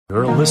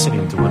You're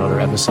listening to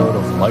another episode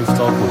of Life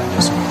Talk with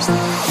Mr.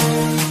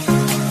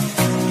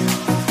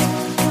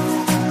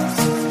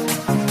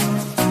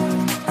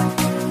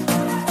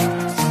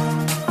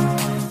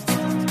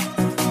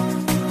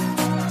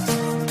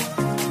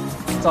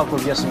 Talk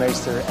with Jesse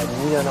Meester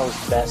and Nina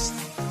Knows Best.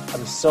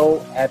 I'm so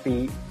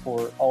happy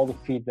for all the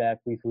feedback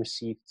we've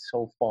received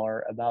so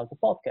far about the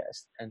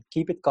podcast. And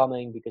keep it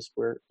coming because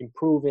we're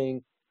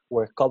improving,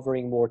 we're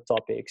covering more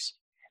topics.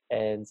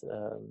 And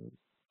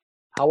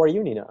how are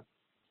you, Nina?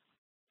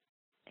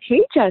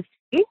 Hey,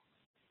 Jesse.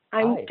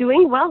 I'm Hi.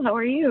 doing well. How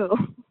are you?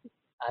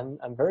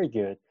 I'm very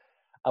good.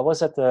 I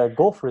was at the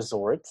golf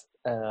resort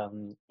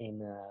in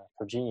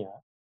Virginia,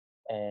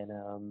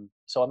 and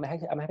so I'm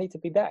happy to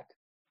be back.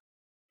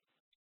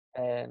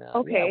 And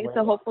Okay,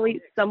 so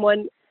hopefully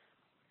someone,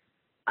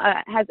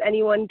 has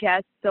anyone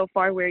guessed so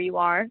far where you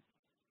are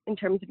in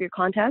terms of your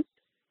contest?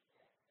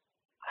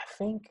 I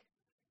think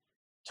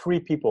 3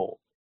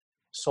 people.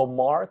 So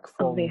Mark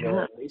from they the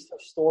have. Maester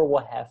store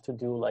will have to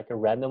do like a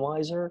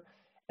randomizer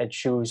and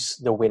choose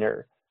the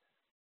winner,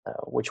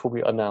 which will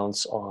be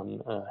announced on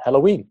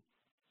Halloween.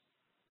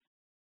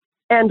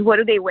 And what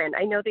do they win?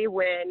 I know they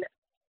win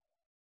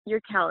your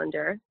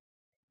calendar.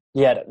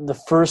 Yeah, the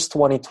first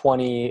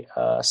 2020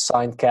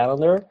 signed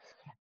calendar,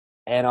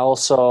 and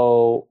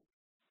also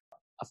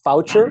a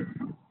voucher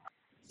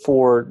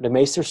for the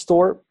Maester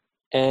store,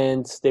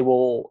 and they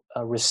will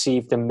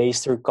receive the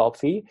Maester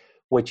coffee,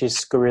 which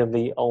is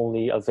currently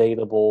only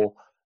available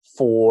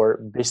for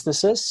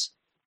businesses,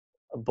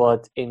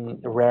 but in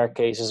rare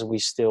cases we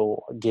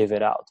still give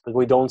it out. But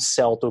we don't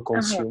sell to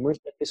consumers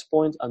at this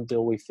point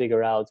until we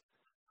figure out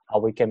how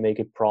we can make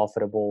it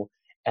profitable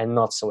and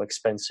not so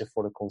expensive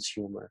for the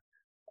consumer.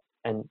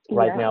 And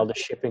right now the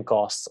shipping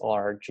costs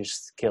are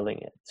just killing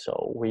it.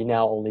 So we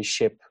now only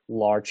ship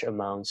large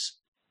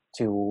amounts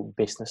to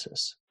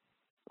businesses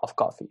of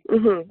coffee.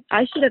 Mm-hmm.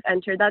 I should have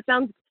entered. That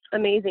sounds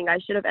amazing. I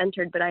should have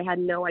entered, but I had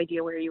no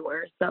idea where you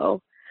were.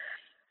 So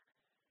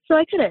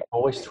I couldn't.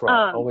 Always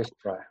try. Always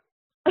try.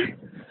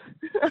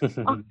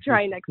 I'll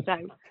try next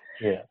time.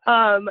 Yeah.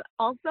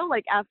 Also,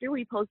 like after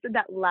we posted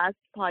that last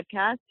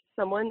podcast,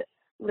 someone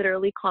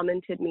literally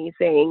commented me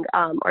saying,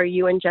 are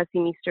you and Jesse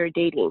Meester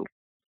dating?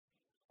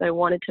 So I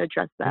wanted to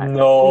address that.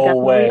 No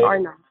way. Are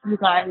not, you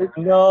guys.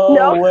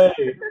 No way.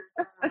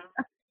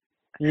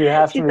 You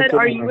have she to. She said,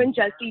 "Are you and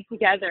Jesse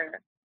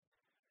together?"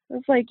 I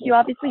was like, "You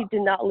obviously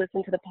did not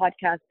listen to the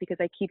podcast because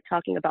I keep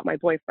talking about my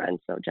boyfriend.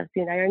 So Jesse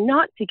and I are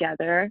not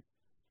together."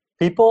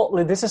 People,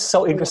 this is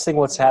so interesting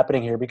what's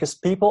happening here because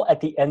people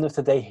at the end of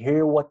the day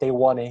hear what they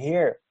want to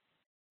hear.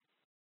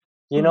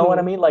 You know what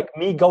I mean? Like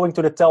me going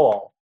to the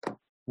tell-all.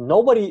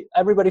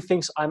 Everybody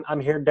thinks I'm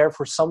here there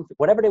for something,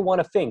 whatever they want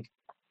to think.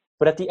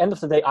 But at the end of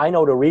the day, I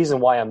know the reason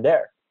why I'm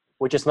there,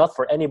 which is not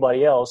for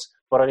anybody else,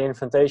 but an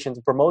invitation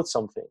to promote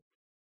something,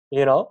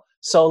 you know?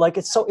 So like,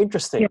 it's so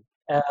interesting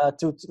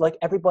to like,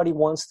 everybody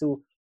wants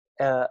to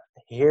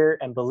hear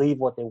and believe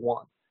what they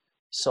want.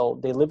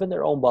 So they live in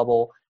their own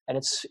bubble. And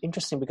it's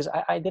interesting because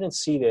I didn't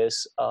see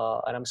this.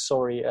 And I'm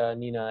sorry,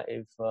 Nina,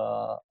 if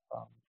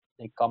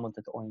they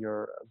commented on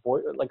your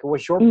boy, like it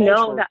was your page?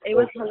 No, it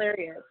was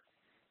hilarious.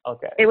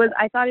 Okay.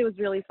 I thought it was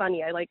really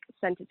funny. I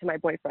sent it to my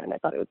boyfriend. I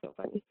thought it was so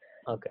funny.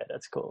 Okay,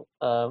 that's cool.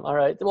 All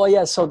right. Well,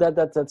 yeah. So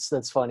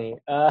that's funny.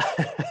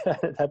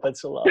 That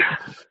happens a lot.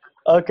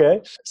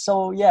 Okay.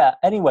 So yeah.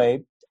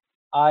 Anyway,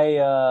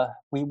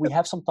 we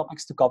have some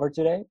topics to cover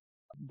today.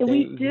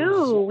 We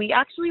do. We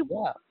actually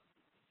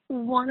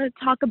want to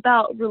talk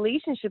about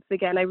relationships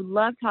again. I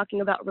love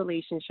talking about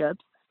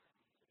relationships.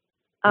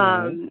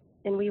 And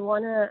we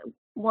want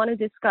to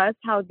discuss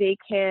how they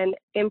can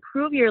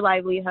improve your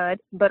livelihood,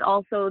 but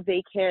also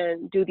they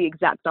can do the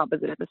exact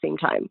opposite at the same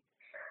time.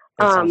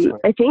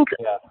 I think.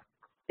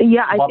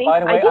 By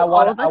the way, I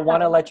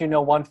want to let you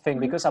know one thing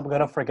because I'm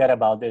gonna forget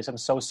about this. I'm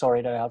so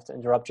sorry that I have to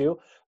interrupt you,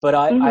 but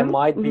I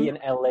might be in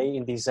LA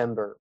in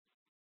December.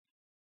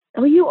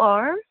 Oh, you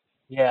are?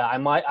 Yeah, I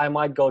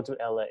might go to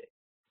LA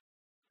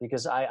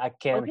because I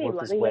can't with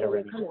this weather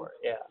anymore.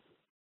 Yeah.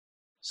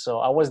 So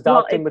I was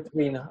doubting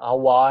between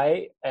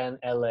Hawaii and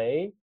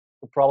LA.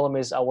 The problem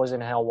is I was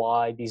in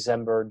Hawaii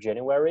December,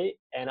 January,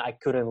 and I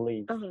couldn't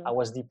leave. I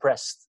was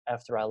depressed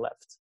after I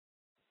left.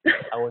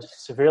 I was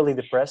severely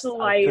depressed.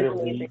 I couldn't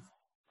leave.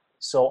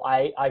 So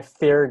I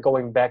fear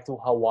going back to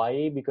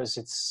Hawaii because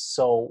it's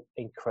so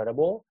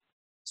incredible.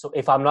 So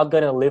if I'm not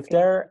going to live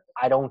there,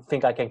 I don't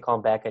think I can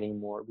come back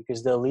anymore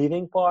because the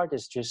leaving part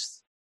is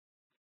just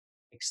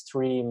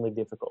extremely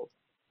difficult.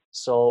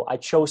 So I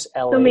chose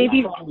LA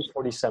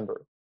for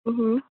December.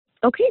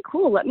 Okay,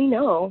 cool. Let me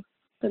know.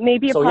 But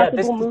maybe a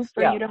possible move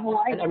for you to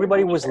Hawaii. And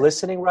everybody was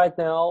listening right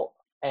now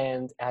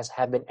and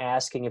have been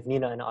asking if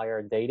Nina and I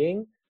are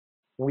dating.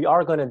 We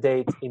are going to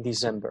date in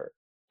December.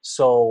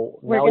 So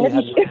now you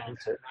have your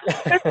answer.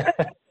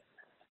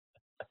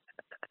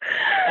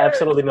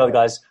 Absolutely not,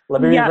 guys.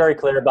 Let me be very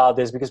clear about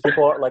this because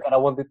people are like, I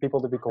don't want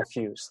people to be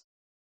confused.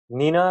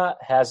 Nina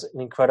has an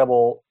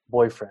incredible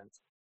boyfriend.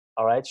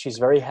 All right. She's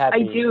very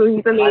happy. I do.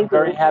 He's amazing. I'm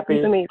very happy.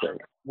 He's amazing.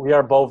 We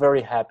are both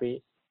very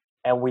happy.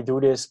 and we do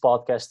this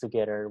podcast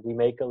together. We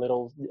make a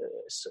little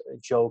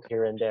joke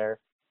here and there,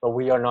 but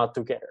we are not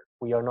together.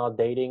 We are not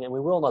dating, and we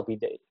will not be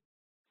dating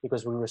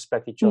because we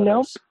respect each other.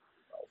 Nope.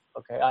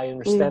 Okay, I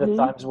understand the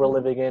times we're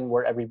living in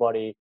where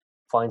everybody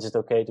finds it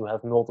okay to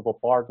have multiple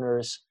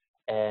partners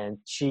and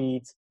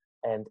cheat,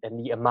 and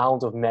the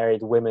amount of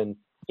married women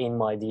in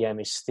my DM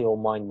is still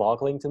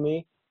mind-boggling to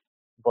me.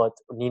 But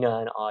Nina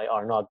and I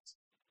are not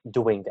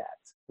doing that.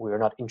 We are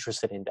not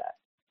interested in that.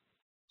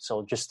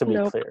 So just to be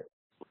clear.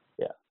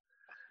 Yeah.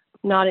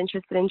 Not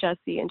interested in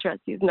Jesse, and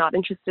Jesse's not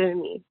interested in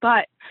me.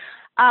 But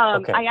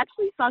Okay. I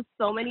actually saw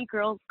so many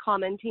girls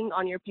commenting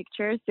on your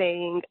picture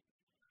saying,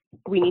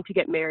 we need to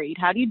get married.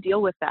 How do you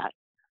deal with that?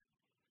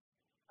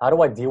 How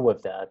do I deal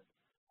with that?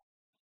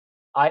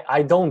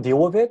 I don't deal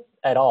with it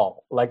at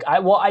all. Like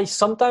I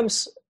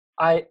sometimes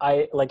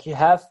like you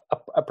have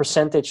a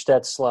percentage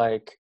that's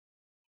like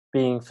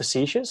being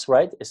facetious,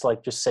 right? It's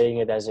like just saying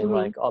it as in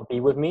like, "Oh, be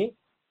with me,"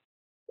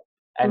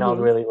 and not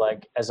really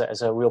like as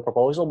a real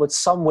proposal. But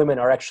some women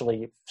are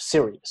actually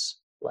serious,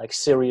 like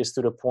serious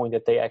to the point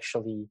that they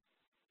actually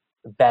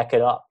back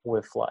it up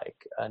with like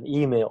an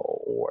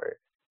email or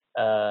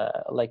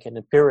like an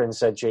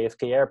appearance at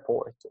JFK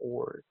Airport,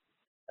 or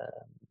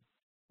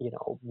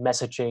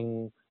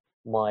messaging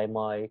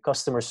my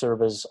customer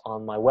service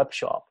on my web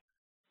shop.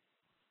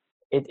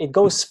 It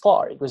goes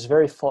far. It goes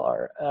very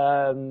far.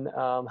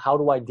 How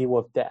do I deal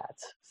with that?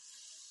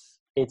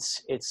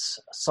 It's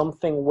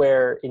something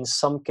where in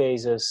some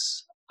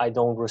cases I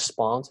don't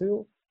respond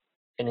to,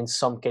 and in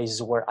some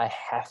cases where I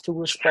have to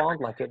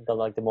respond, like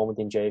the moment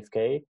in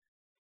JFK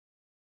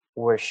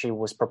where she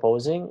was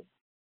proposing,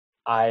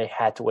 I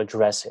had to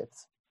address it,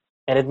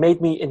 and it made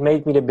me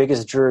the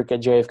biggest jerk at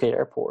JFK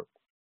Airport.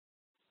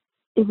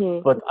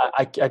 But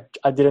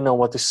I didn't know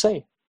what to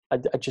say.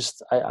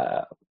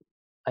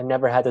 I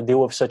never had to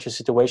deal with such a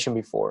situation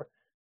before,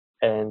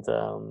 and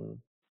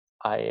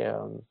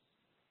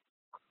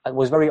it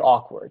was very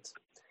awkward.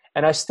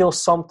 And I still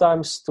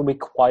sometimes, to be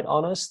quite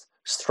honest,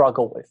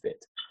 struggle with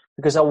it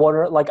because I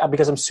wonder,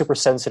 because I'm super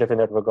sensitive in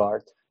that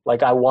regard.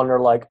 Like I wonder,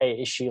 like, hey,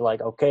 is she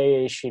like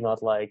okay? Is she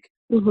not like,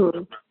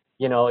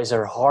 is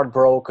her heart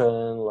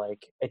broken?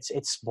 Like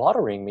it's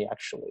bothering me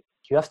actually.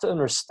 You have to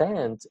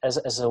understand,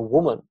 as a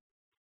woman,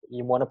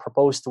 you want to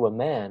propose to a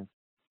man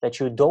that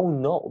you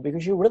don't know,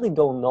 because you really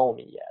don't know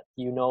me yet.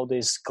 You know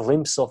this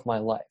glimpse of my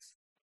life,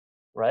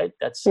 right?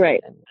 That's right.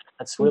 And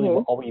that's really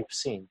all you've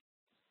seen.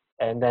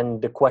 And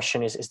then the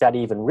question is that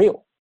even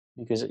real?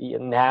 Because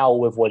now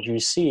with what you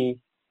see,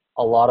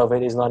 a lot of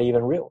it is not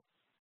even real.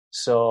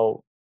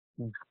 So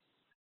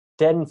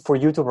then for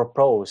you to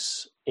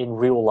propose in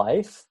real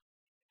life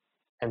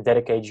and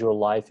dedicate your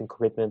life and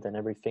commitment and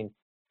everything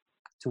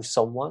to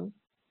someone,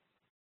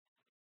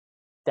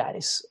 that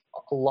is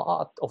a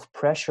lot of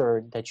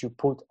pressure that you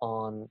put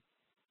on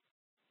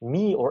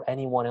me or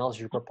anyone else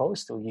you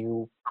propose to.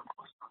 You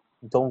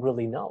don't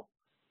really know.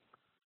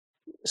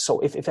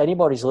 So if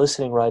anybody's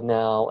listening right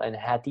now and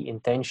had the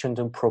intention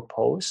to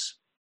propose,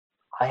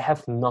 I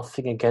have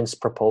nothing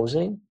against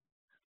proposing,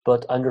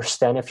 but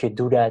understand if you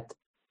do that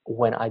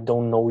when I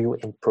don't know you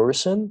in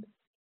person,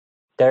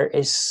 there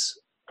is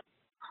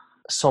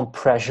some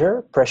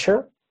pressure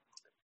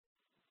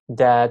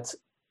that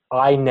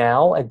I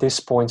now at this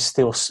point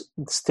still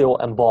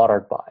am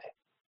bothered by.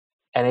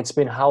 And it's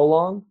been how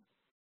long?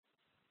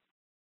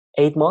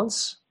 8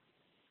 months?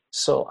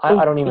 So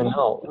I don't even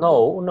know.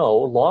 No,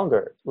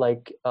 longer.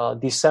 Like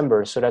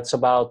December. So that's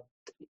about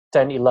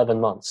 10, 11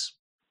 months.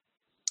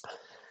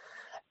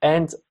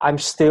 And I'm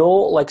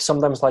still like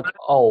sometimes like,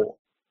 oh,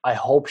 I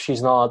hope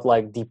she's not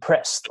like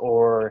depressed,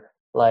 or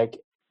like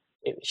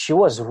she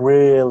was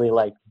really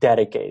like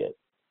dedicated.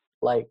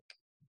 Like,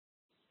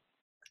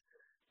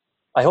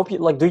 I hope you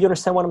like, do you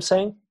understand what I'm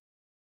saying?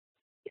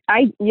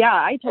 I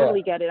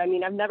totally get it. I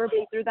mean, I've never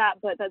been through that,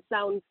 but that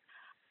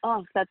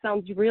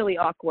sounds really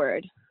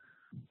awkward.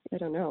 I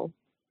don't know.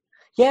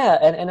 Yeah,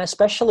 and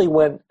especially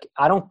when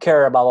I don't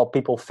care about what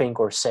people think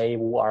or say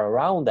who are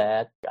around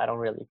that. I don't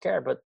really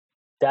care, but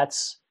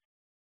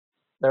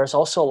there's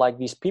also like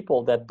these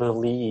people that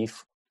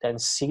believe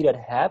and see that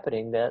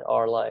happening that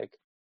are like,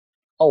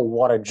 oh,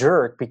 what a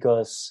jerk,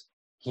 because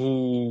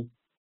he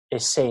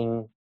is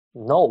saying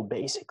no,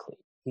 basically.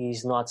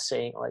 He's not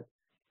saying like,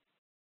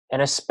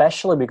 and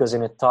especially because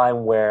in a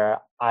time where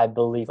I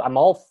believe I'm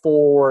all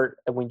for,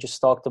 and we just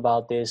talked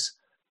about this,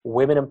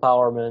 women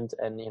empowerment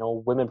and,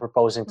 women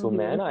proposing to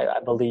men. I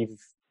believe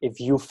if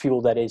you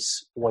feel that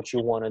is what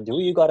you want to do,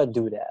 you got to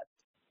do that.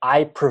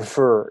 I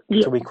prefer,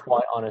 to be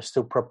quite honest,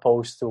 to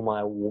propose to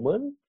my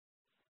woman.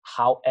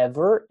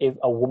 However, if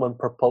a woman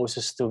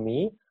proposes to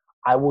me,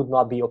 I would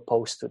not be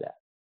opposed to that.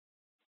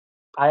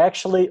 I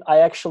actually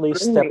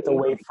stepped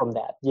away from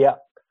that. Yeah,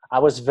 I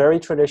was very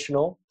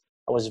traditional,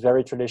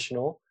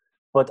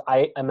 but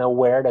I am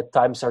aware that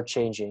times are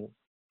changing,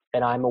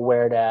 and I'm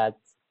aware that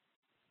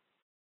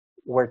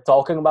we're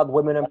talking about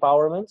women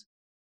empowerment,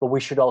 but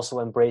we should also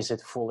embrace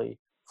it fully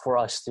for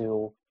us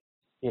to,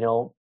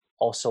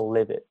 also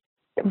live it.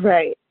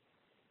 Right.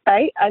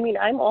 I mean,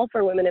 I'm all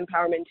for women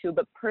empowerment too,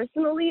 but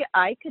personally,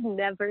 I could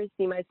never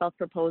see myself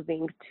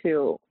proposing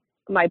to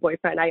my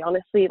boyfriend. I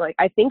honestly, like,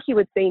 I think he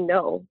would say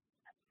no,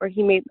 or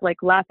he may like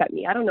laugh at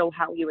me. I don't know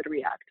how he would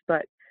react,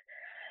 but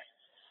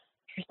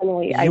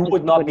personally, I You just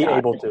would not would be not.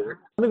 able to.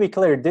 Let me be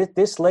clear.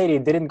 This lady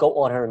didn't go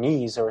on her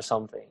knees or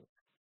something.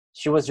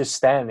 She was just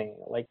standing.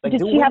 Like Did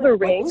do she have women?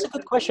 a Like, ring? that's a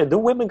good question. Do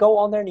women go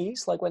on their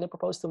knees like when they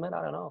propose to men?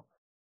 I don't know.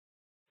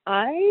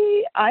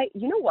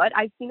 You know what?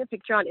 I've seen a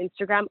picture on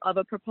Instagram of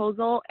a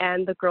proposal,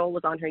 and the girl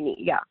was on her knee.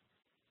 Yeah,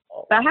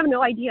 Oh. but I have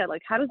no idea.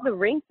 Like, how does the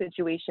ring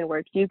situation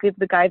work? Do you give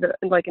the guy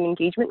like an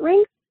engagement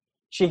ring?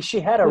 She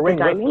had a With a ring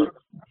with diamond? her.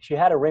 She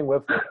had a ring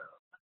with her.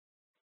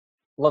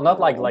 Well, not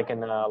Oh.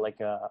 like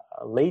a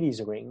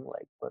lady's ring,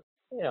 like, but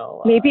you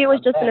know. Maybe it was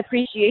just an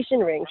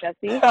appreciation ring,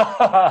 Jesse.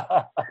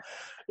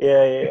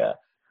 Yeah.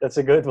 That's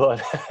a good one.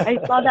 I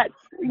saw that.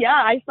 Yeah,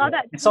 I saw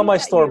that. It's on my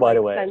tweet that store, you, by like,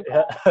 the way.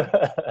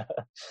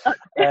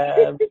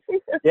 sent.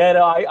 Yeah,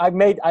 no, I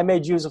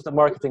made use of the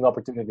marketing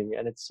opportunity,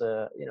 and it's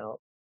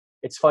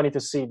it's funny to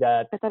see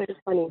that I thought it was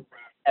funny.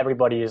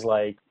 everybody is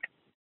like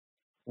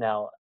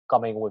now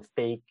coming with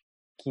fake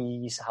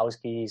keys, house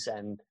keys,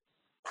 and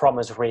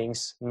promise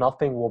rings.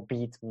 Nothing will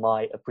beat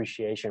my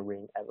appreciation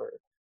ring ever.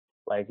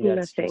 Like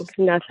that's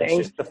Nothing.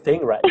 just the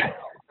thing right now.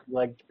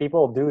 Like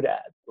people do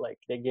that. Like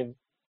they give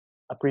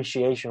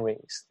appreciation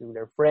rings to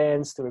their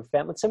friends, to their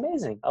family. It's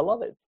amazing. I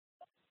love it.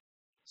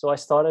 So I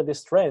started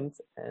this trend,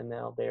 and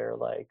now they're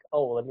like,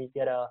 "Oh, let me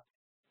get a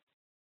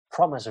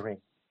promise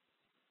ring,"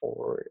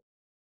 or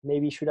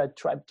maybe should I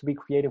try to be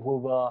creative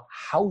with a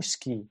house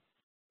key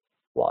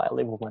while I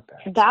live with my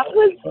parents? That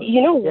was,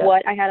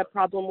 what I had a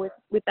problem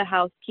with the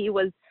house key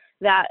was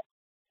that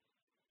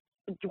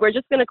we're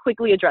just going to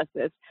quickly address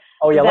this.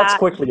 Oh yeah, let's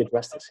quickly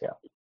address this. Yeah,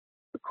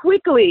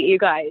 quickly, you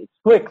guys.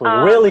 Quickly,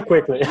 really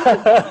quickly.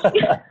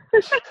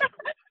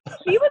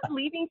 He was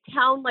leaving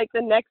town like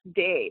the next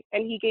day,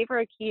 and he gave her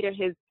a key to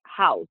his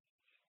house.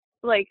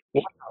 Like,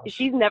 wow.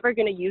 She's never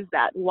going to use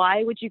that.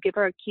 Why would you give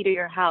her a key to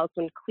your house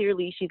when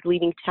clearly she's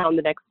leaving town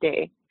the next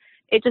day?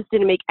 It just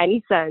didn't make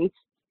any sense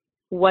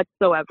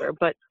whatsoever.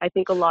 But I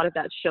think a lot of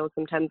that shows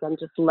sometimes I'm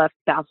just left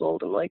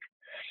baffled. I'm like,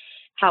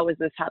 how is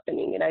this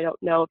happening? And I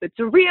don't know if it's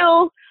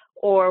real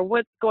or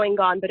what's going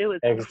on, but it was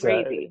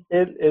crazy.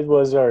 It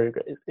was very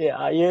great.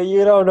 Yeah,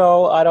 you don't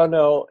know. I don't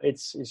know.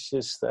 It's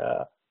just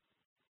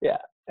yeah.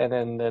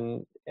 And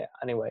then yeah,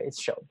 anyway,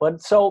 it's show.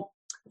 But so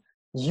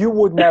you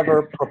would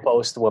never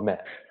propose to a man.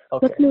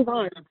 Okay. Let's move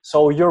on.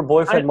 So your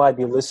boyfriend might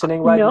be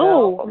listening right now.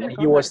 Oh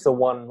he was the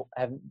one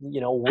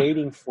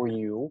waiting for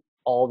you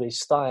all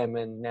this time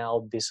and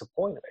now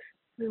disappointed.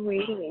 We're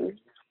waiting.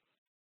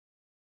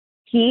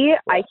 You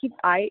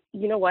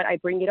know what? I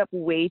bring it up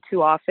way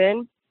too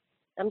often.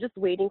 I'm just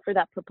waiting for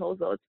that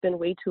proposal. It's been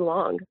way too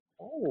long.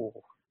 Oh,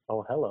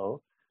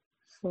 hello.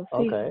 We'll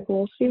see. Okay.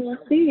 We'll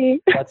see.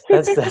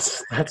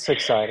 That's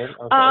exciting.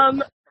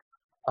 Okay.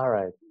 All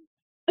right.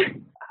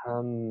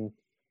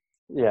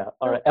 Yeah.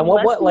 All right. And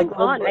one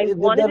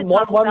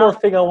more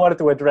thing I wanted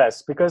to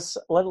address, because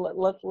let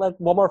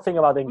one more thing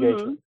about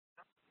engagement.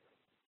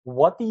 Mm-hmm.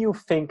 What do you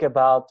think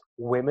about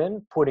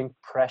women putting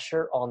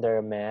pressure on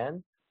their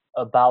man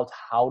about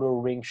how the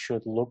ring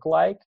should look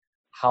like,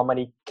 how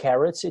many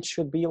carats it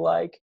should be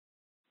like,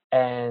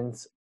 and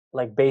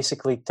like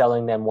basically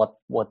telling them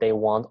what they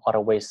want,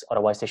 otherwise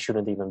they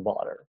shouldn't even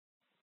bother?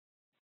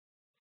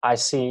 I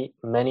see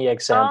many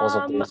examples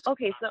of this.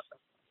 Okay, so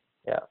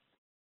yeah.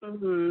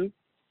 Mm-hmm.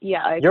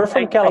 Yeah. You're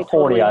from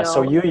California, I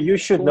totally so you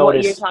should know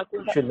this.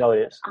 You should know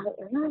this.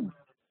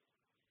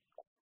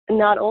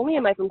 Not only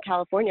am I from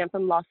California, I'm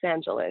from Los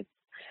Angeles.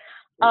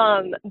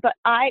 But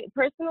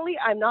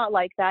I'm not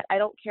like that. I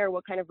don't care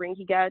what kind of ring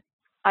he gets.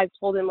 I've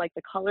told him like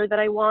the color that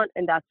I want,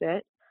 and that's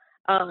it.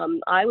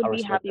 I would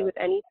be happy with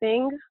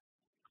anything.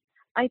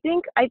 I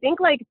think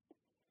like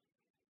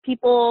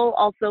people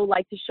also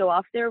like to show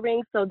off their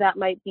rings, so that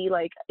might be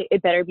like,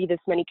 it better be this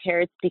many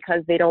carats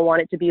because they don't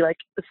want it to be like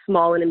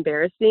small and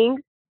embarrassing.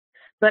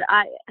 But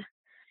I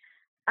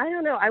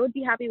don't know. I would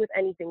be happy with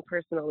anything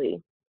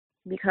personally,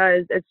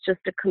 because it's just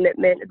a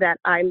commitment that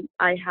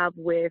I have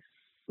with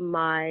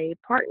my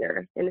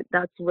partner, and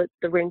that's what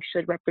the ring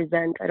should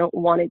represent. I don't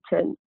want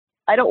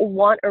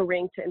a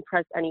ring to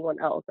impress anyone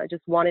else. I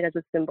just want it as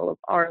a symbol of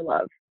our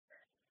love.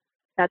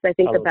 That's, I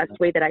think, the best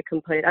way that I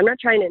can put it. I'm not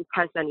trying to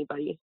impress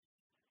anybody.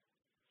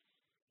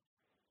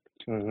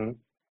 Mm-hmm.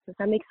 Does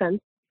that make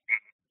sense?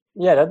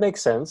 Yeah, that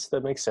makes sense.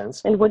 And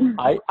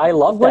I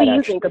love that. What do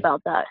you think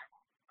about that?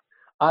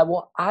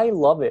 I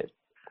love it,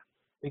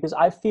 because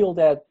I feel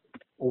that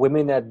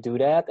women that do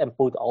that and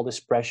put all this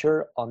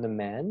pressure on the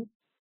man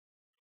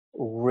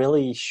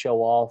really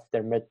show off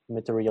their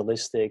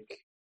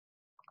materialistic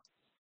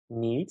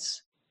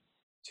needs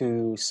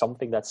to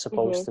something that's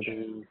supposed to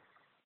be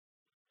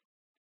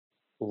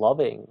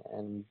loving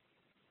and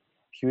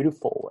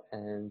beautiful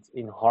and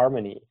in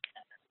harmony.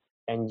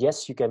 And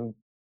yes, you can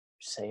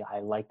say, I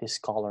like this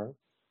color,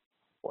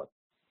 but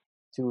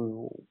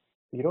you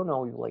don't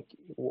know like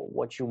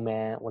what your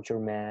man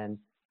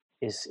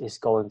is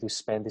going to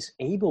spend, is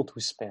able to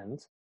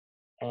spend,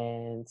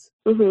 and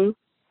Mhm.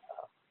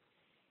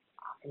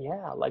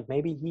 yeah, like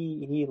maybe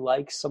he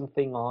likes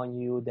something on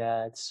you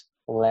that's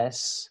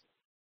less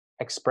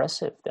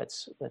expressive,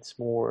 that's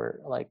more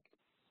like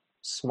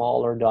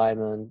smaller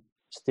diamond,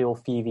 still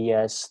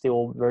VVS,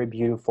 still very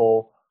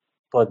beautiful,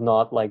 but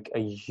not like a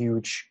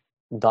huge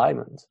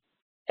diamond.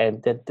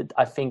 And that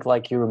I think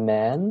like your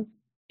man,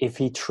 if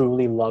he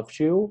truly loves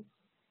you,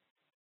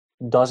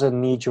 doesn't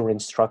need your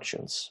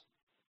instructions.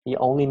 He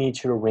only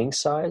needs your ring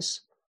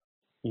size,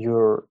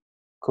 your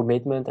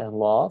commitment and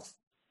love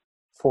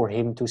for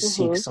him to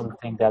seek Mhm.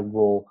 something that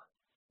will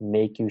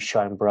make you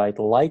shine bright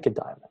like a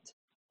diamond.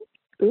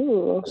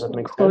 Ooh, Does that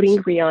make quoting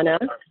sense? Rihanna.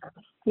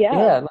 Yeah.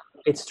 Yeah, no,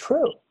 it's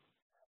true.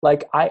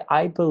 Like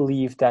I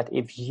believe that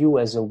if you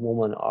as a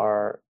woman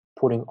are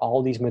putting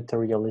all these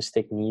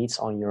materialistic needs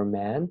on your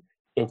man,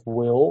 it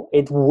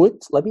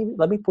would, let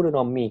me put it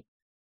on me.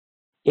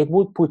 It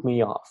would put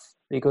me off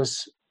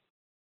because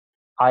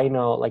I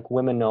know, like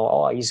women know,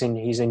 oh, he's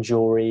in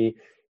jewelry.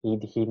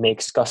 He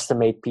makes custom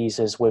made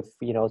pieces with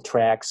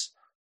tracks,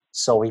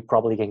 so he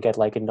probably can get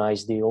like a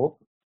nice deal.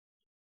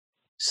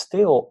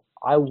 Still,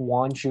 I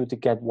want you to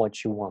get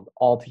what you want,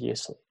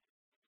 obviously. Mhm.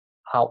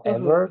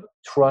 However,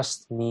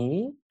 trust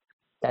me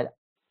that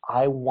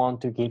I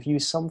want to give you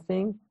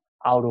something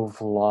out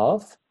of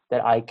love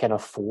that I can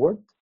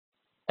afford,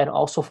 and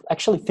also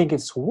actually think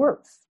it's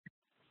worth.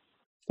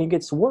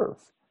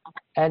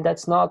 And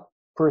that's not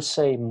per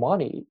se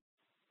money,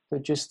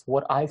 but just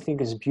what I think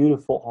is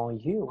beautiful on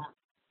you.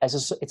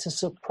 It's a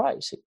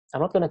surprise.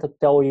 I'm not going to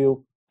tell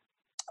you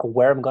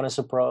where I'm going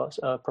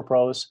to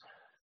propose.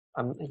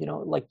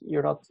 Like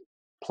you're not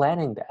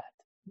planning that.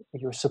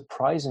 You're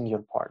surprising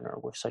your partner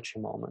with such a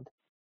moment,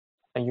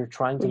 and you're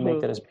trying to make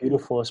Mhm. that as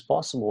beautiful as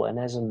possible. And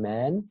as a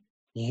man,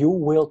 you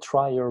will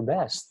try your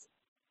best.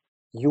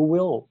 You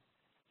will,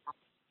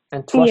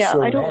 and trust Yeah,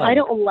 your I man.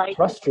 don't like.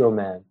 Trust your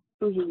man.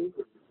 Mhm.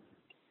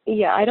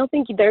 Yeah, I don't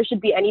think there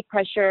should be any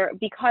pressure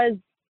because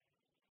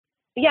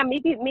yeah,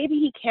 maybe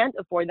he can't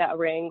afford that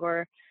ring,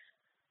 or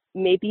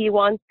maybe he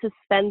wants to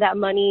spend that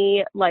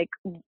money like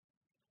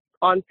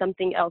on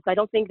something else. I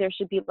don't think there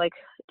should be like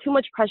too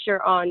much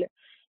pressure on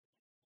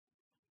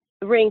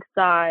ring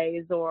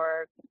size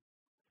or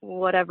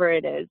whatever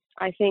it is.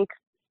 I think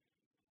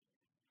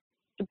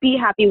be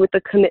happy with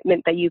the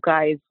commitment that you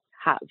guys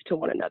have to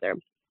one another.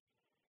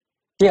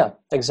 Yeah,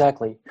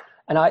 exactly.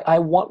 And I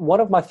want one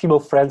of my female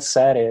friends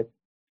said it,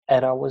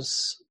 and I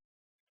was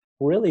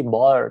really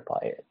bothered by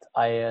it.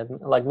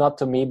 Like not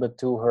to me, but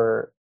to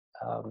her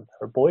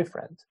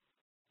boyfriend.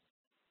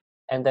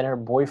 And then her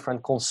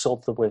boyfriend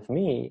consulted with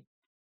me,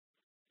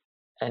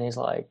 and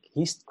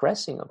he's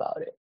stressing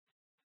about it,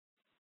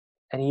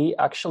 and he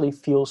actually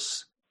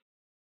feels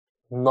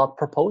not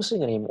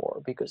proposing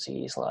anymore because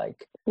he's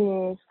like,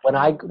 Mm. when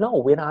I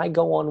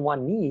go on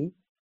one knee,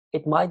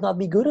 it might not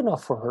be good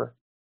enough for her.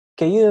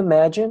 Can you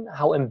imagine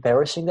how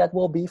embarrassing that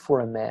will be for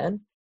a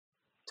man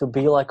to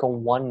be like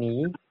on one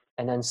knee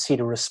and then see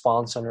the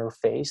response on her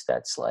face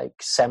that's like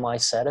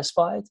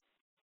semi-satisfied?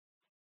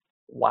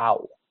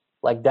 Wow.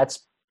 Like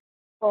that's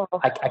Oh.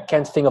 I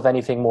can't think of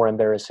anything more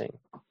embarrassing.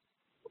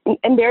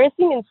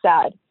 Embarrassing and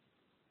sad.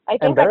 I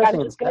think like I'm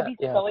Embarrassing is just gonna that,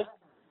 be yeah. so.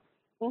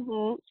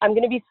 I'm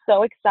gonna be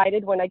so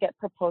excited when I get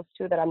proposed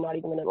to that I'm not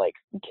even gonna like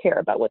care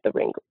about what the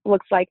ring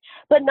looks like.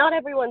 But not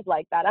everyone's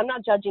like that. I'm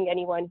not judging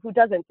anyone who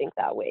doesn't think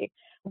that way.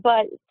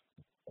 But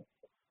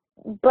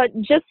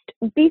just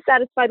be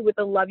satisfied with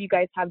the love you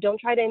guys have. Don't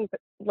try to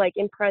like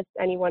impress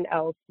anyone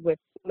else with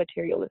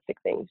materialistic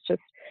things.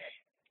 Just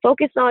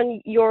focus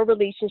on your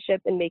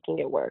relationship and making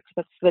it work.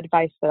 That's the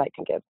advice that I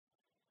can give.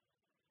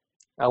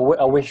 I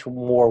wish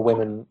more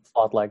women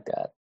thought like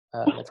that.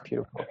 That's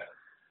beautiful.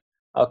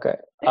 Okay.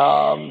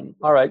 All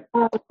right.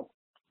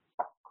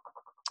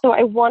 So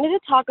I wanted to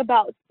talk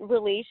about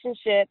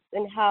relationships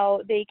and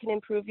how they can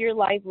improve your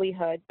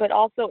livelihood, but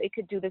also it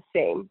could do the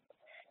same.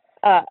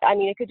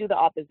 It could do the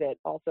opposite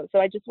also. So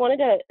I just wanted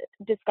to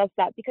discuss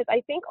that because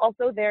I think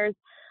also there's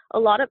a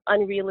lot of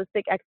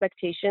unrealistic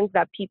expectations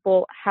that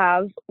people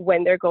have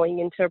when they're going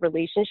into a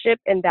relationship,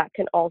 and that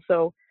can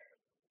also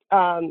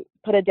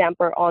put a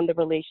damper on the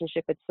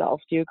relationship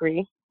itself. Do you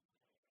agree?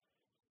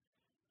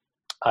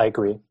 I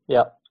agree.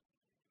 Yeah,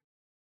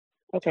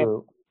 Okay.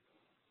 true.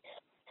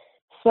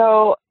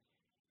 So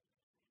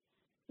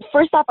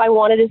first off, I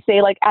wanted to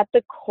say, like, at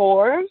the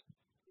core,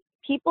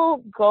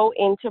 people go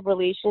into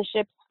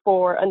relationships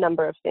for a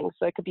number of things.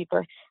 So it could be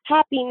for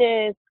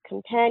happiness,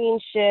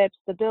 companionship,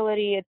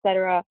 stability,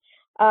 etc.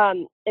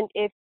 And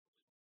if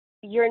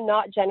you're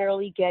not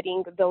generally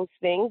getting those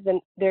things, then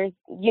you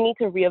need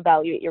to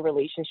reevaluate your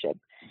relationship.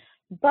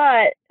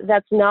 But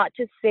that's not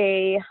to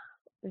say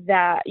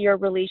that your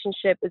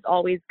relationship is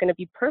always going to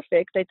be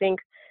perfect. I think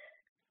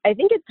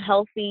it's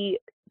healthy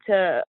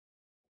to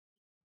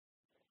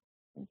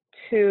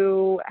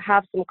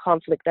have some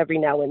conflict every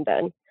now and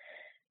then.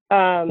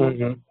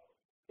 Hmm.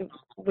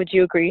 Would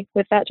you agree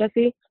with that,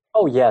 Jesse?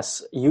 Oh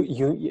yes,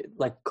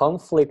 like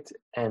conflict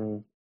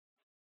and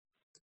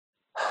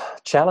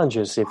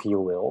challenges, if you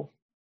will,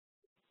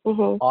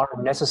 Mhm. are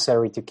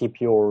necessary to keep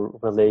your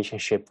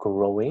relationship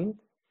growing.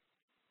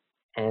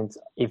 And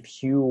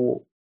if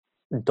you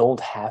don't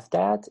have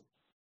that,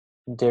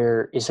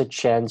 there is a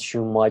chance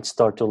you might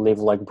start to live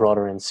like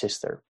brother and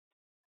sister.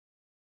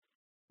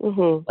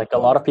 Mhm. Like a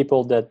lot of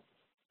people that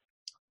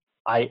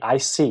I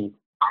see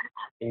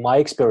in my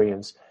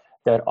experience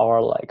that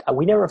are like,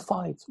 we never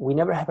fight, we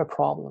never have a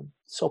problem,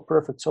 so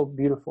perfect, so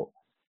beautiful.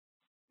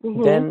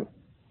 Mhm. Then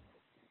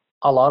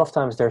a lot of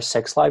times their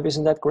sex life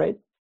isn't that great.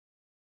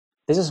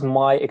 This is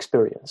my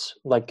experience,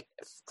 like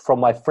from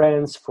my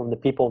friends, from the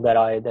people that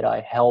I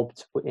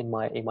helped in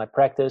my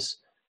practice,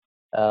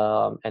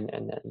 and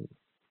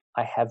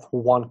I have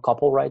one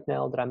couple right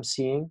now that I'm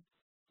seeing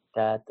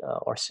that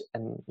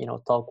and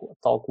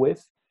talk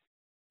with,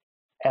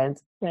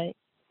 and Right.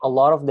 a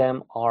lot of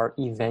them are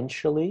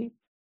eventually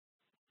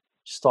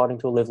starting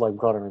to live like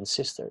brother and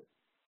sister,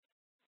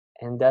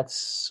 and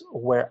that's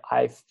where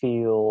I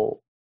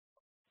feel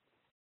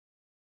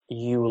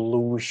you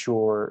lose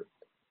your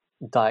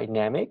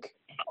dynamic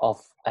of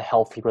a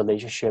healthy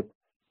relationship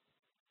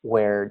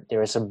where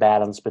there is a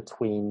balance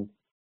between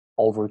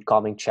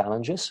overcoming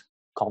challenges,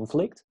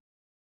 conflict,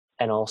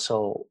 and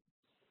also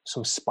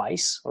some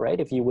spice, right,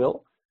 if you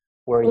will,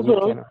 where you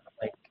Mhm. can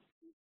like,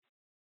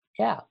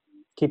 yeah,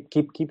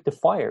 keep the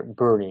fire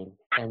burning,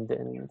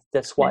 and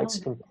that's why Yeah. it's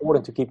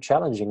important to keep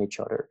challenging each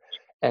other,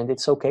 and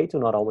it's okay to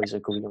not always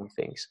agree on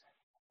things,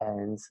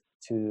 and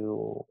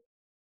to,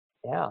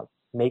 yeah,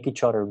 make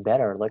each other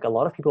better. Like a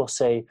lot of people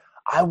say,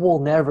 I will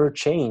never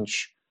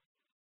change.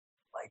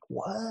 Like,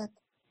 what?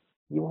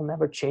 You will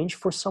never change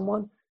for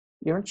someone?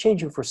 You're not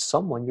changing for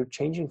someone, you're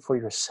changing for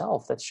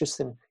yourself. That's just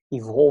an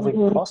evolving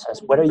Mhm.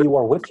 process. Whether you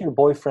are with your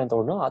boyfriend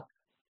or not,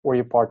 or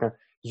your partner,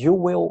 you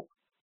will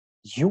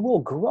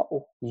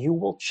grow, you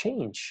will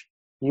change.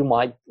 You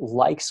might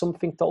like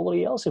something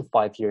totally else in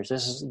 5 years.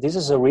 This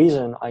is a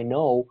reason I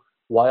know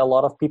why a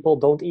lot of people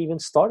don't even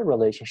start a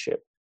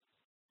relationship.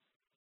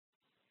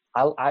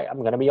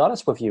 I'm gonna be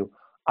honest with you.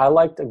 I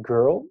liked a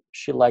girl,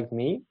 she liked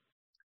me,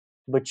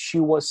 but she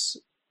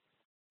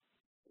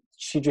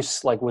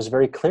just like was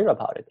very clear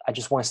about it. I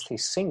just want to stay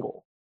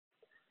single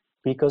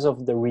because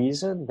of the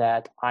reason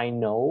that I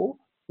know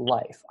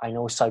life, I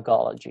know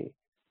psychology.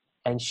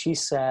 And she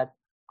said,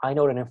 I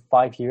know that in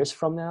 5 years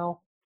from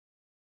now,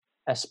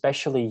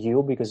 especially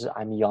you, because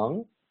I'm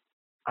young,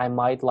 I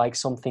might like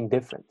something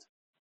different.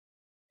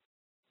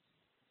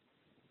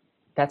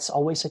 That's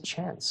always a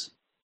chance.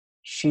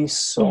 She's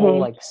so Mhm.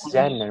 like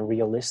zen and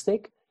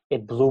realistic,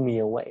 it blew me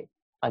away.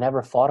 I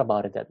never thought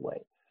about it that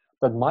way.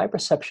 But my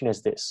perception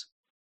is this: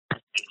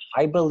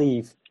 I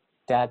believe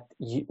that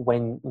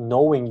when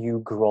knowing you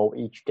grow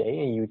each day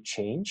and you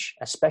change,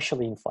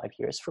 especially in 5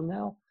 years from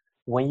now,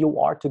 when you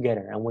are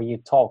together and when you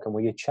talk and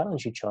when you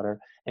challenge each other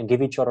and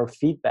give each other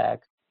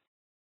feedback,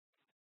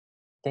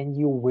 then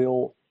you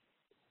will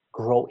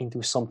grow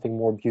into something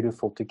more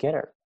beautiful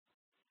together.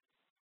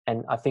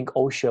 And I think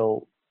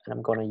Osho, and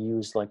I'm going to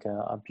use like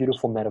a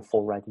beautiful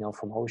metaphor right now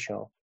from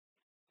Osho.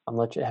 I'm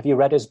not. Have you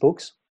read his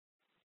books?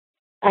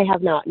 I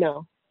have not.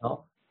 No.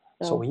 No.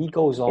 So So he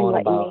goes on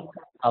enlighten me.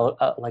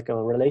 about like a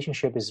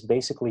relationship is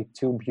basically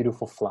two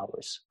beautiful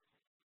flowers,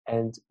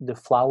 and the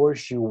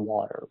flowers you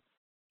water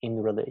in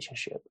the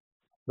relationship,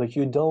 but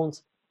you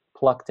don't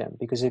pluck them,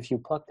 because if you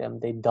pluck them,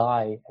 they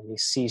die and they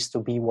cease to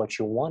be what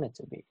you want it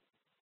to be.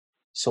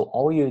 So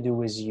all you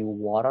do is you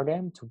water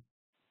them to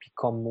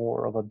become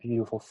more of a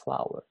beautiful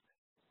flower.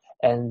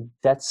 And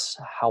that's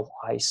how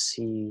I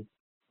see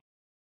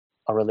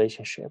a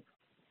relationship.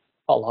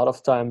 A lot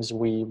of times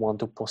we want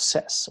to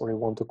possess or we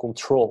want to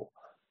control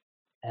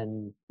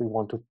and we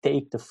want to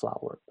take the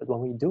flower. But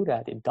when we do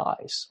that, it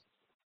dies.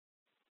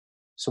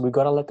 So we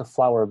got to let the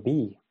flower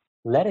be,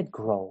 let it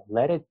grow,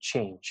 let it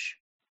change,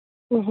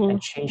 Mhm.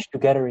 and change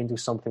together into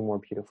something more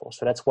beautiful.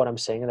 So that's what I'm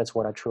saying, and that's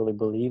what I truly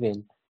believe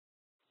in.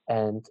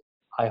 And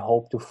I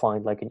hope to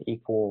find like an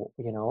equal,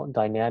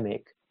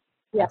 dynamic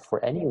Yeah.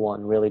 for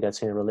anyone really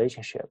that's in a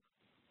relationship.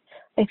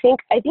 I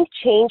think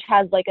change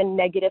has like a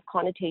negative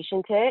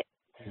connotation to it.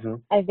 Mm-hmm.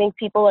 I think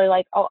people are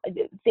like, oh,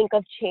 think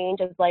of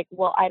change as like,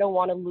 well, I don't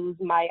want to lose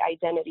my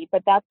identity.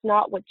 But that's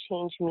not what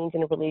change means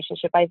in a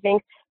relationship. I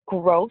think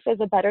growth is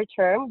a better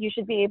term. You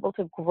should be able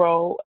to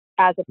grow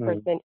as a Mm.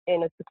 person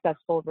in a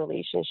successful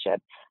relationship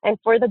and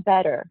for the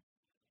better.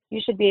 You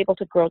should be able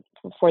to grow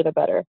for the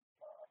better,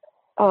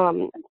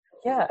 um,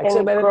 Yeah,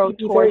 except and grow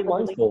be very towards a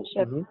mindful.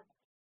 relationship,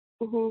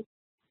 Mm-hmm.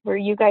 where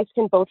you guys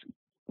can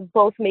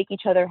both make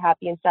each other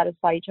happy and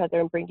satisfy each other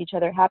and bring each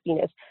other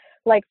happiness.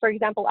 Like for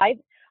example,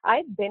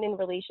 I've been in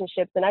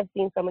relationships and I've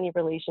seen so many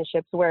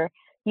relationships where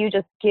you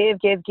just give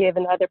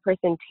and the other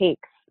person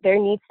takes. There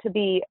needs to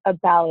be a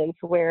balance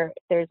where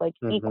there's like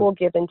Mm-hmm. equal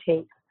give and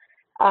take.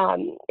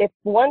 If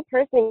one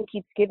person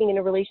keeps giving in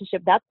a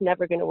relationship, that's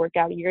never going to work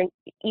out. Even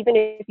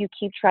if you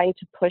keep trying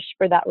to push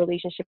for that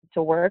relationship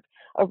to work,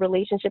 a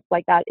relationship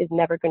like that is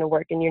never going to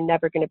work, and you're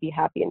never going to be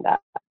happy in that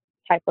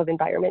type of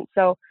environment.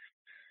 So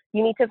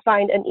you need to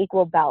find an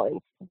equal balance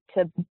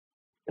to,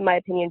 in my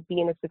opinion, be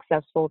in a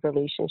successful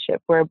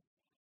relationship where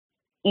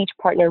each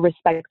partner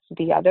respects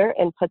the other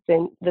and puts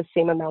in the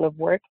same amount of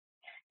work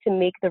to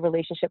make the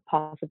relationship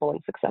possible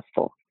and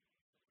successful.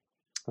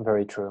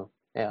 Very true.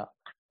 Yeah.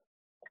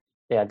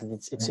 Yeah,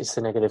 it's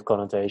a negative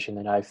connotation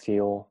that I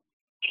feel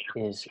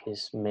is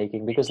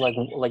making, because like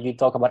you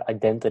talk about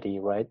identity,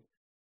 right?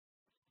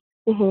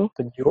 Mm-hmm.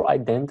 But your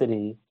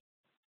identity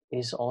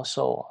is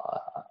also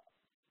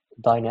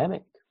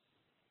dynamic.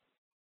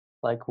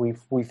 Like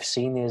we've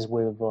seen this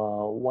with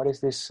what is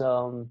his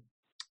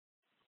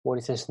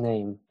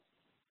name?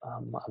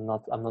 I'm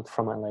not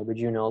from LA, but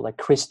like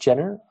Kris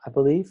Jenner, I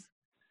believe.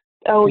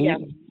 Oh, He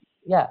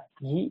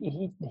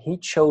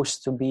chose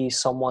to be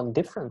someone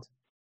different.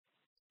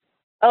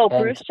 Oh,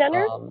 And Bruce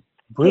Jenner?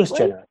 Bruce Caitlyn?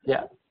 Jenner,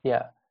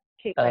 yeah.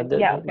 Caitlyn,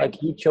 yeah. Okay. Like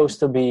he chose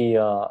to be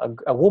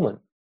a woman,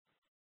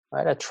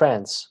 right? A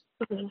trans.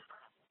 Mm-hmm.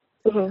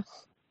 Mm-hmm.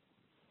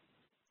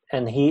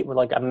 And he,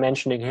 like, I'm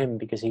mentioning him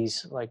because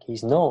he's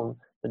known,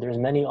 but there's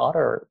many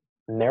other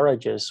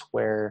marriages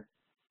where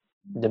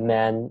the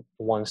man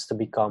wants to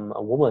become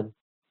a woman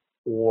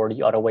or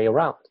the other way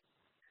around.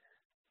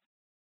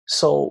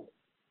 So,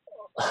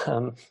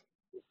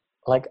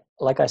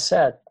 like I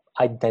said,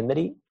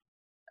 identity,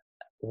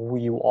 who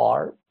you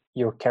are,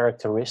 your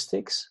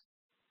characteristics,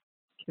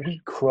 we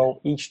grow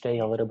each day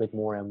a little bit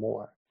more and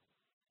more.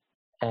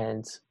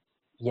 And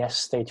yes,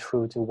 stay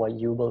true to what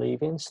you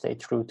believe in, stay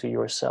true to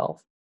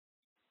yourself,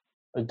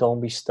 but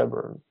don't be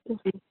stubborn.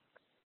 Mm-hmm.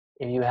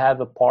 If you have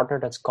a partner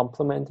that's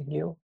complimenting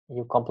you,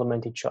 you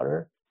compliment each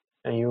other,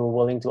 and you're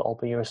willing to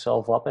open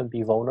yourself up and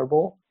be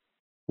vulnerable,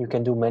 you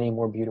can do many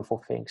more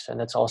beautiful things. And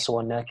that's also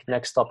a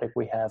next topic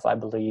we have, I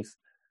believe.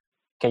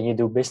 Can you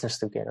do business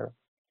together?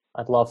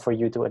 I'd love for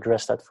you to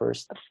address that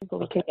first.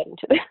 We can get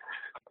into this.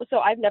 So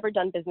I've never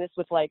done business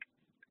with like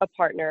a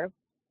partner.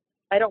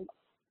 I don't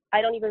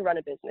even run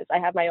a business. I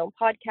have my own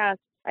podcast.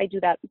 I do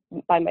that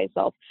by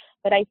myself.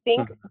 But I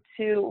think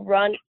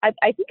I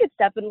think it's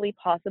definitely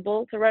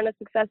possible to run a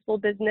successful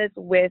business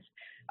with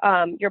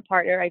your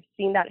partner. I've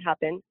seen that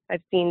happen.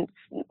 I've seen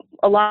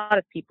a lot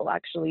of people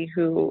actually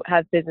who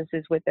have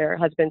businesses with their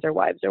husbands or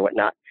wives or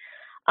whatnot.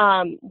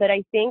 But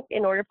I think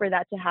in order for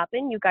that to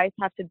happen, you guys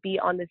have to be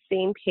on the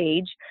same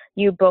page.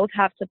 You both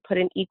have to put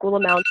in equal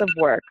amounts of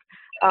work.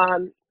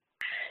 And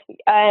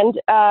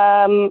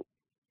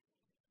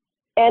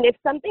if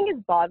something is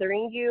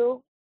bothering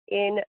you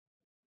in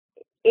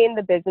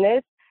the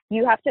business,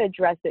 you have to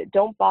address it.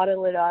 Don't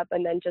bottle it up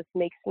and then just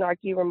make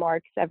snarky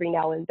remarks every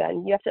now and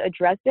then. You have to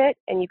address it,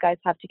 and you guys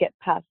have to get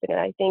past it. And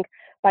I think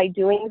by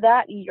doing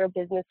that, your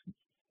business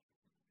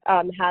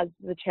has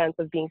the chance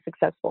of being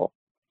successful.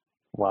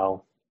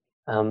 Wow.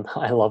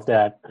 I love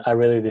that. I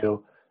really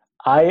do.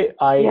 I've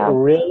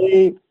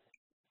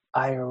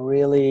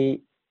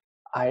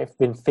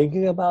been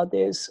thinking about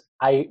this.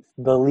 I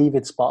believe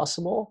it's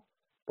possible,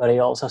 but I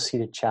also see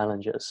the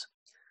challenges.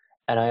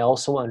 And I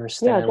also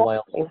understand why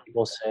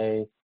people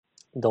say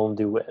don't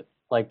do it.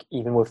 Like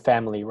even with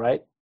family,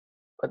 right?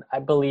 But I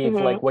believe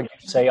like what you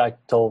say, I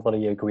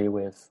totally agree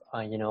with.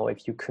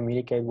 If you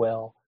communicate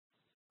well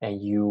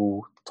and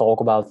you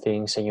talk about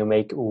things and you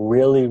make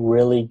really,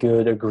 really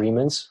good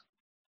agreements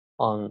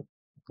on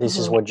this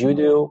is what you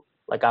do.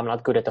 Like I'm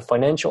not good at the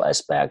financial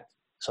aspect,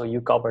 so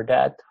you cover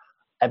that.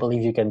 I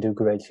believe you can do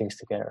great things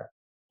together.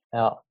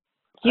 Yeah.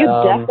 You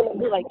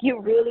definitely you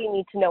really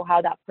need to know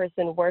how that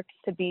person works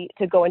to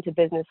go into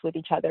business with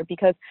each other,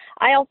 because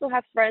I also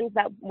have friends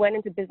that went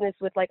into business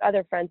with like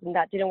other friends and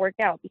that didn't work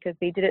out because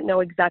they didn't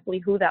know exactly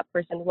who that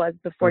person was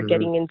before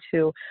getting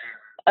into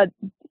a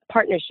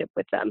partnership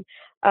with them.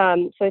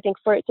 So I think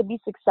for it to be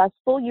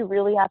successful, you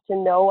really have to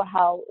know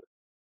how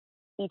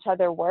each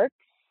other works.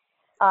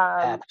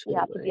 Absolutely. You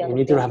have to be on you the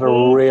need same to have page.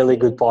 a really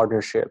good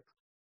partnership.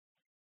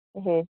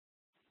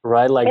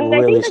 Right? Like and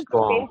really I think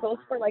strong. The same goes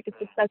for like a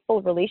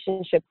successful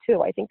relationship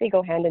too. I think they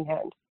go hand in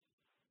hand.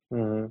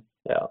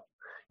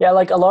 Yeah,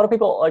 like a lot of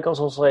people like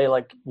also say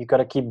like you got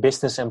to keep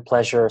business and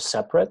pleasure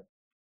separate,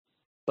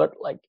 but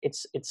like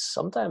it's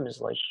sometimes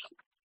like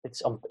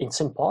it's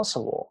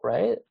impossible,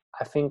 right?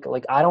 I think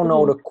like I don't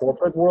know the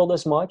corporate world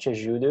as much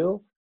as you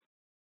do,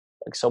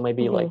 like so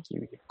maybe like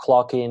you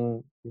clock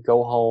in, you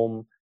go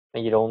home,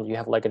 and you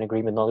have like an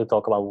agreement not to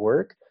talk about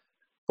work,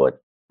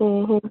 but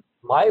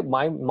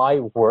my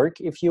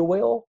work, if you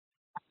will,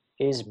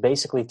 is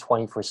basically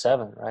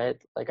 24/7, right?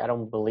 Like I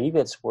don't believe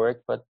it's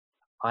work, but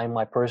I'm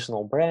my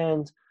personal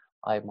brand,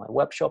 I have my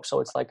web shop, so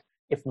it's like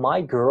if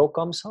my girl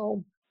comes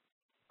home,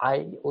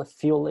 I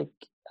feel like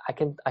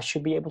I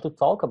should be able to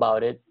talk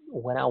about it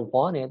when I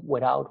want it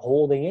without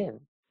holding in,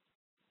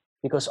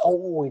 because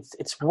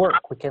it's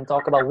work, we can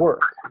talk about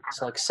work,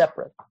 it's like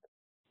separate.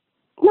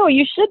 No,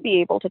 you should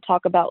be able to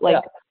talk about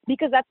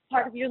because that's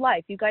part of your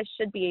life. You guys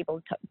should be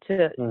able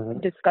to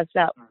discuss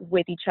that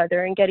with each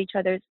other and get each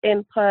other's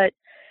input.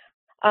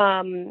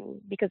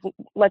 Because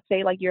let's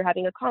say like you're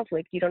having a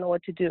conflict, you don't know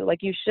what to do.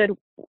 Like you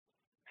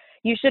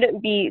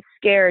shouldn't be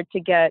scared to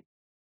get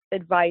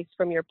advice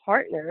from your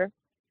partner,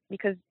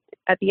 because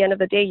at the end of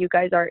the day, you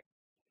guys are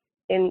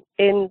in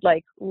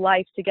like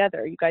life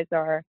together. You guys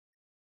are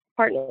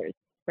partners,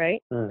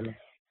 right?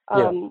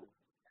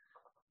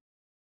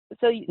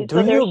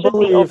 Do there you should be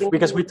believe, open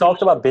because we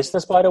talked about communication.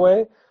 business, by the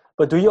way,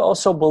 but do you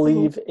also Hmm.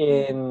 believe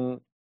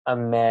in a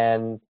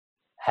man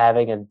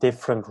having a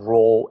different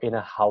role in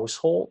a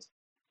household?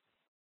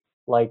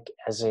 Like,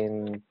 as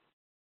in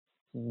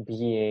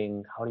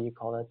being, how do you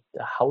call it?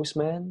 A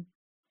houseman?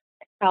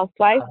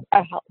 Housewife,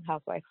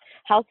 housewife,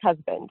 house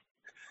husband.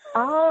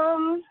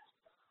 Um,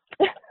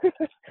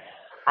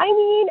 I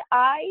mean,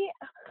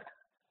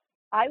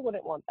 I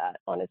wouldn't want that,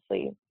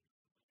 honestly.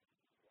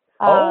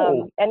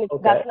 Oh, And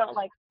okay. that's not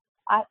like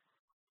I.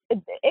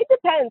 It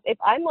depends. If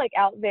I'm like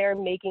out there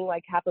making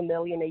like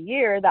 $500,000 a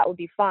year, that would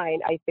be fine,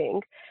 I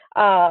think.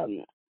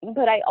 Um,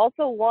 but I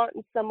also want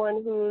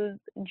someone who's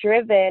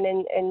driven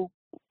and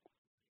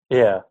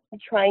Yeah.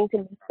 trying to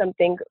do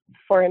something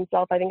for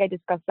himself. I think I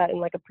discussed that in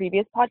like a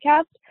previous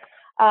podcast.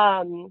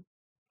 Um,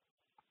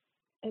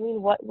 I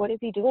mean, what is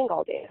he doing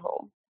all day at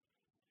home?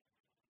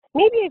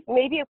 Maybe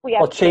if we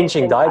have Well, kids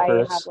changing and I have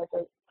diapers. like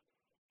a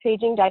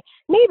changing diet,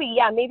 maybe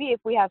if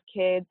we have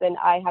kids and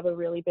I have a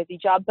really busy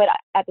job, but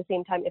at the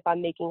same time, if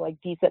I'm making like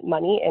decent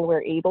money and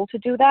we're able to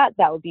do that,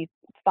 that would be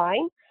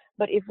fine.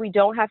 But if we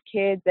don't have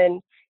kids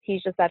and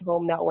he's just at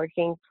home not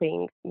working,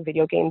 playing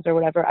video games or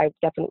whatever, I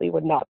definitely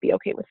would not be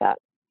okay with that.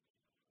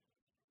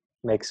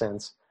 Makes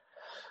sense.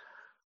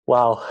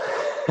 Wow.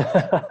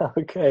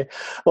 Okay.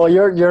 Well,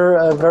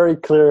 you're very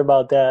clear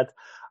about that.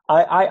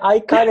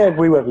 I kind of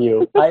agree with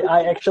you.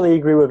 I actually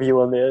agree with you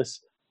on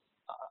this.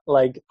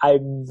 Like,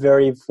 I'm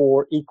very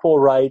for equal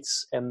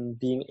rights and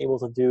being able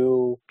to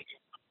do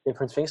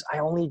different things.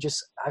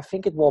 I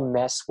think it will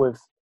mess with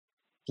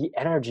the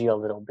energy a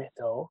little bit,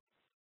 though.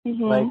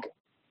 Hmm. Like,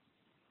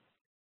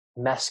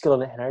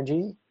 masculine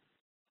energy,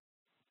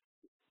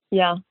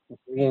 Yeah.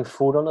 bringing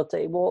food on the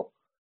table,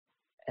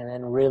 and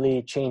then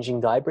really changing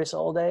diapers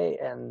all day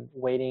and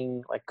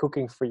waiting, like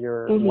cooking for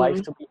your wife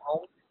Hmm. to be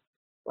home.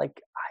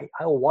 Like,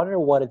 I wonder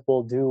what it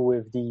will do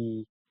with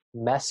the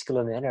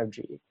masculine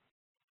energy.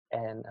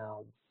 And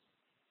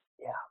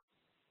yeah,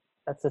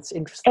 that's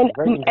interesting.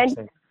 Very And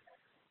interesting.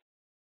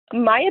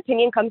 my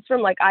opinion comes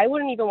from like I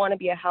wouldn't even want to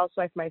be a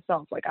housewife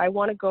myself. Like I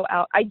want to go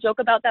out. I joke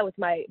about that with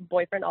my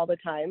boyfriend all the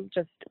time,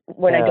 just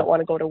when I Yeah. don't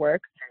want to go to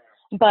work.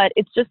 But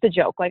it's just a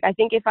joke. Like I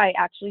think if I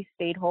actually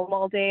stayed home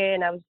all day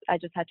and I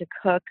just had to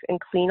cook and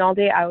clean all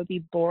day, I would be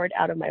bored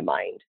out of my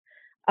mind.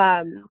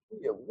 Um,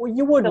 Well,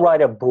 you would so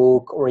write a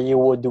book, or you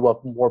would do a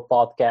more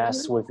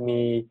podcasts with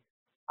me,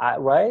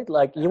 right?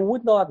 Like, you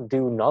would not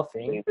do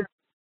nothing.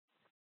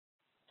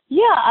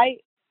 yeah,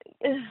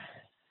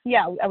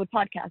 yeah, I would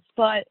podcast,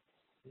 but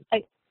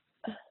I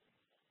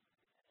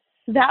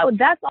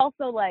that's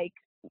also like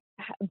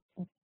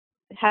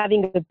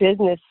having a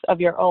business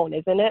of your own,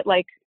 isn't it?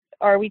 Like,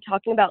 are we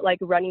talking about like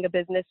running a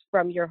business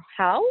from your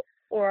house,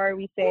 or are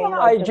we Yeah, saying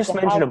like I just just a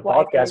mentioned a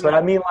housewife podcast, and but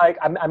I mean, like,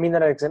 I mean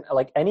that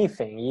like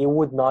anything, you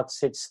would not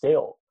sit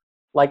still.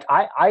 Like,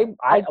 I I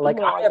have a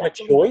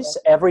definitely choice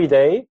wouldn't. every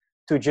day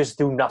to just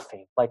do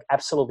nothing, like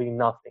absolutely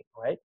nothing,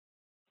 right?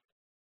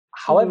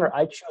 Hmm. However,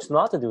 I choose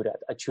not to do that.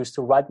 I choose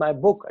to write my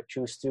book. I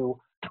choose to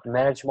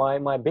manage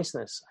my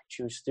business. I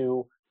choose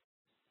to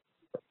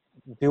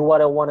do what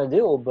I want to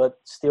do, but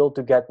still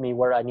to get me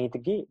where I need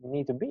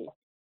to be.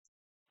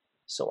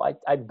 So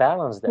I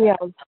balance that. Yeah.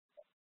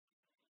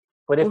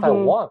 But if I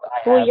Hmm. want,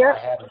 Well, you're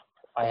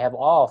I have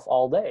off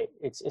all day.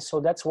 It's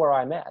so that's where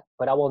I'm at.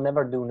 But I will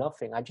never do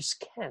nothing. I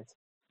just can't.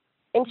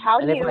 and how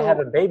do And if I have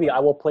you a baby, I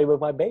will play with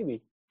my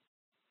baby.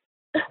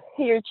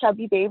 your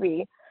chubby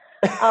baby?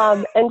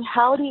 And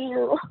how do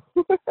you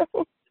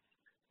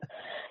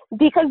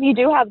because you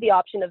do have the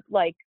option of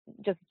like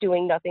just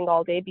doing nothing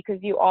all day because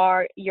you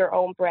are your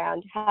own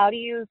brand. How do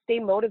you stay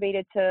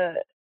motivated to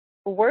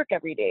work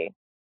every day?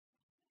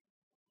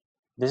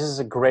 This is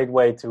a great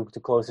way to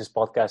close this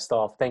podcast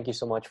off. Thank you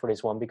so much for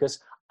this one, because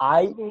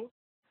I Hmm.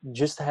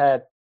 just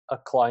had a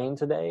client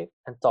today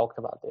and talked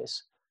about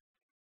this.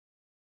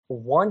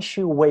 Once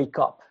you wake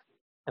up,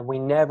 and we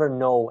never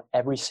know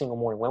every single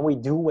morning, when we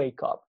do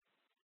wake up,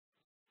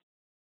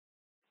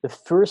 the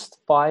first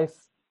 5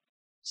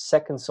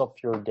 seconds of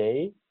your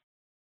day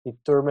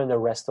determine the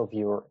rest of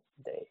your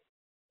day.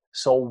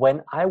 So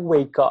when I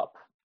wake up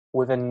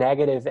with a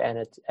negative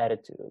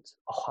attitude,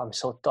 oh, I'm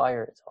so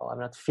tired, oh, I'm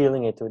not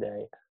feeling it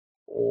today,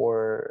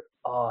 or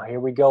oh, here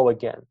we go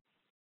again,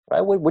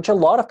 right? Which a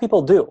lot of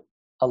people do.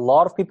 A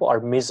lot of people are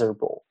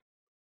miserable.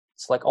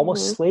 It's like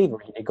almost Hmm.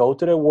 slavery. They go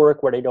to their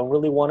work where they don't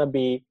really want to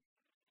be,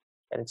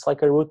 and it's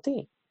like a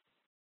routine.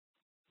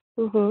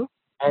 Hmm.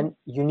 And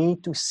you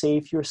need to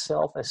save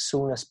yourself as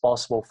soon as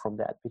possible from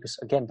that, because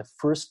again, the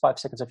first 5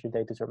 seconds of your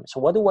day determine. So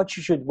what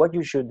you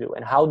should do,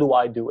 and how do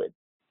I do it?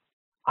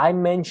 I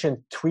mentioned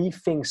 3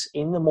 things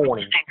in the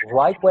morning,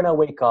 right when I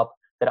wake up,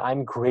 that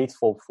I'm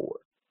grateful for.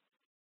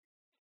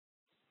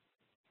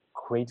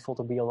 Grateful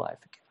to be alive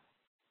again.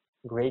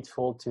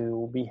 Grateful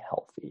to be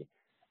healthy,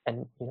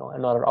 and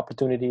another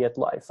opportunity at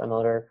life,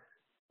 another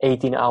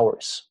 18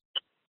 hours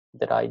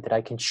that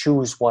I can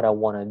choose what I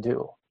want to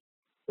do.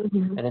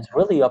 Hmm. And it's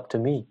really up to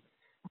me,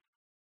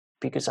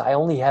 because I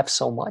only have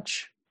so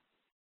much.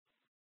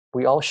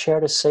 We all share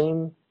the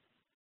same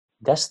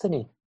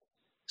destiny.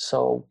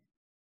 So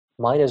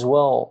might as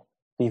well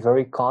be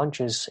very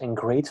conscious and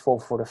grateful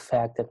for the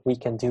fact that we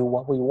can do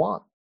what we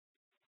want,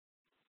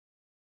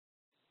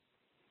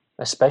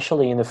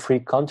 especially in the free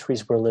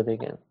countries we're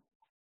living in.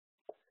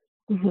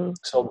 Mm-hmm.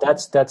 So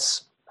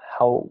that's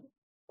how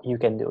you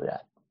can do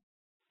that.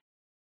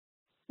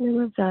 I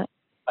love that.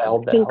 I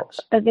hope that helps.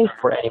 I think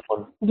for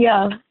anyone.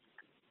 Yeah.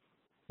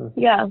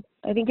 Yeah.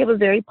 I think you have a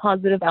very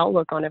positive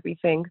outlook on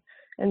everything,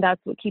 and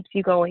that's what keeps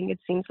you going, it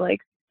seems like.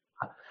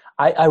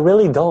 I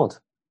really don't.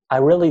 I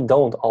really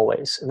don't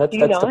always. And that's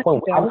the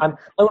point.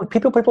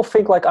 People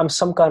think like I'm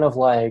some kind of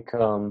like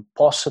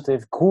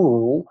positive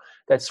guru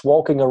that's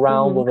walking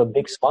around with a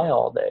big smile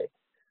all day.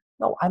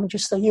 No, I'm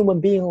just a human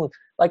being.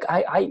 Like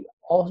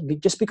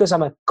just because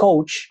I'm a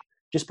coach,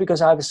 just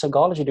because I have a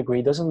psychology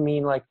degree, doesn't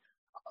mean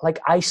like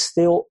I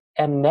still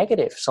am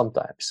negative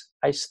sometimes.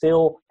 I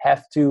still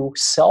have to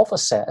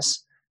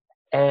self-assess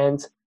and,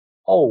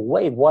 oh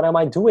wait, what am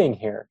I doing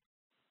here?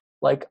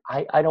 Like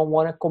I don't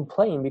want to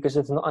complain because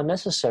it's not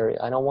unnecessary.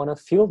 I don't want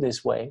to feel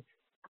this way.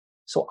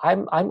 So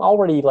I'm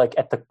already like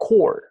at the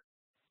core.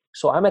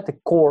 So I'm at the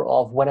core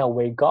of when I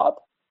wake up,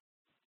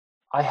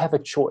 I have a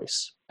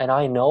choice. And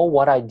I know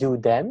what I do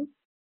then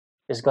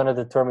is going to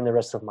determine the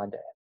rest of my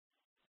day.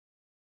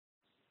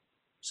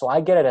 So I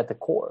get it at the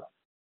core.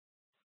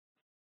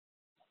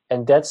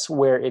 And that's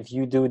where if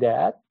you do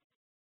that,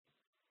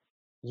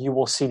 you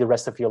will see the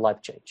rest of your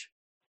life change.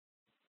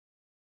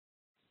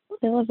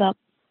 I love that.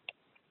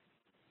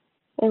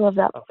 I love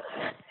that.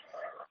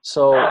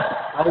 So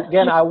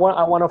again, I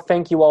want to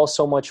thank you all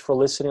so much for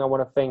listening. I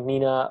want to thank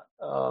Nina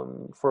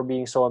for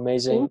being so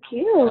amazing. Thank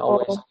you. And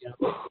always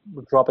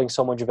dropping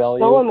so much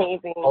value. So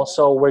amazing.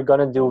 Also, we're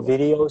going to do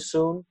video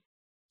soon,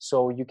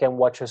 so you can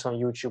watch us on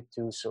YouTube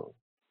too soon.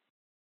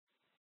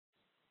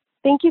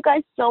 Thank you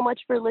guys so much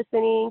for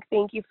listening.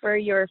 Thank you for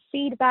your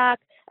feedback.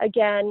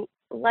 Again,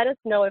 let us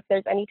know if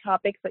there's any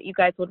topics that you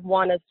guys would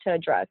want us to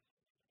address.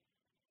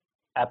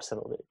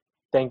 Absolutely.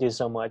 Thank you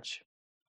so much.